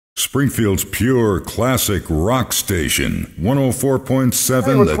Springfield's pure classic rock station, 104.7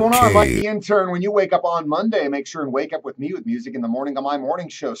 Hey, what's The going on? Like Cave. the intern, when you wake up on Monday, make sure and wake up with me with music in the morning on my morning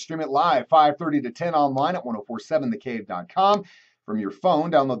show. Stream it live 5:30 to 10 online at 1047thecave.com. From your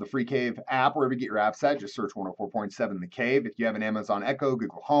phone, download the free Cave app wherever you get your apps at. Just search 104.7 The Cave. If you have an Amazon Echo,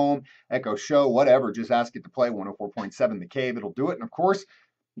 Google Home, Echo Show, whatever, just ask it to play 104.7 The Cave. It'll do it. And of course,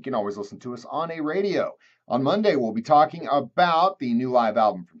 you can always listen to us on a radio. On Monday, we'll be talking about the new live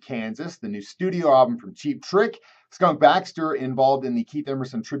album from Kansas, the new studio album from Cheap Trick, Skunk Baxter involved in the Keith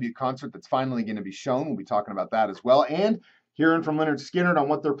Emerson tribute concert that's finally going to be shown. We'll be talking about that as well. And hearing from Leonard Skinner on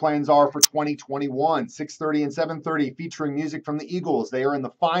what their plans are for 2021, 6:30 and 7:30, featuring music from the Eagles. They are in the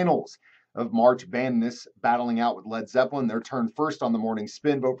finals of March Bandness, battling out with Led Zeppelin. Their turn first on the morning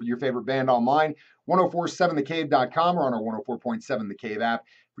spin. Vote for your favorite band online, 1047thecave.com or on our 104.7 The Cave app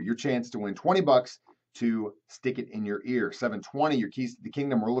for your chance to win $20 to stick it in your ear. 720, your keys to the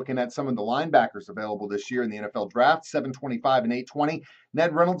kingdom. We're looking at some of the linebackers available this year in the NFL draft. 725 and 820.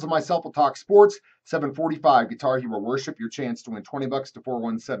 Ned Reynolds and myself will talk sports. 745, Guitar Hero Worship, your chance to win $20 to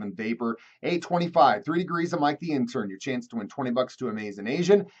 417 Vapor. 825, 3 Degrees of Mike the Intern, your chance to win $20 to Amazing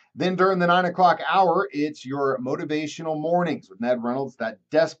Asian. Then during the 9 o'clock hour, it's your motivational mornings with Ned Reynolds, that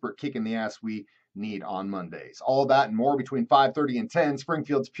desperate kick in the ass we need on Mondays. All that and more between 5:30 and 10.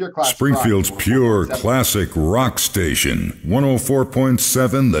 Springfield's pure classic Springfield's rock, pure 104.7. classic rock station,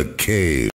 104.7 The Cave.